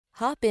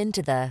Hop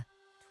into the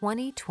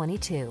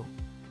 2022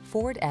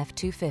 Ford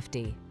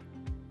F-250.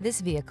 This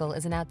vehicle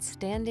is an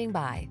outstanding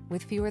buy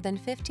with fewer than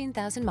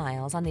 15,000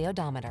 miles on the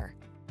odometer.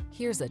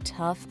 Here's a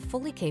tough,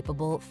 fully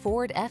capable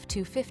Ford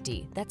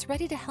F-250 that's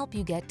ready to help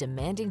you get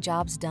demanding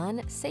jobs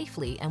done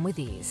safely and with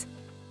ease.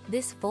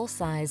 This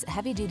full-size,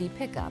 heavy-duty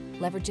pickup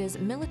leverages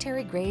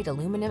military-grade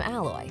aluminum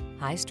alloy,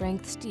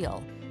 high-strength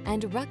steel,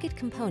 and rugged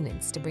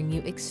components to bring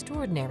you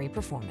extraordinary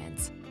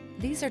performance.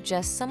 These are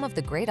just some of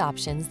the great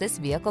options this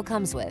vehicle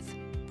comes with: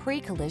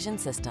 pre-collision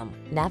system,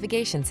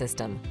 navigation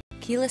system,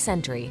 keyless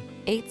entry,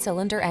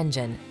 8-cylinder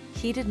engine,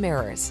 heated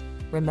mirrors,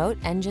 remote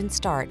engine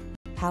start,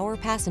 power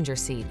passenger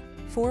seat,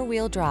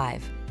 4-wheel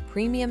drive,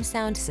 premium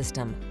sound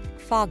system,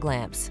 fog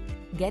lamps.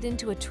 Get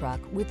into a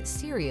truck with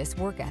serious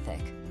work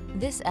ethic.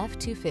 This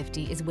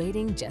F-250 is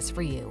waiting just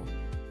for you.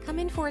 Come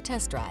in for a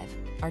test drive.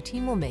 Our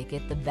team will make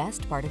it the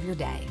best part of your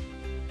day.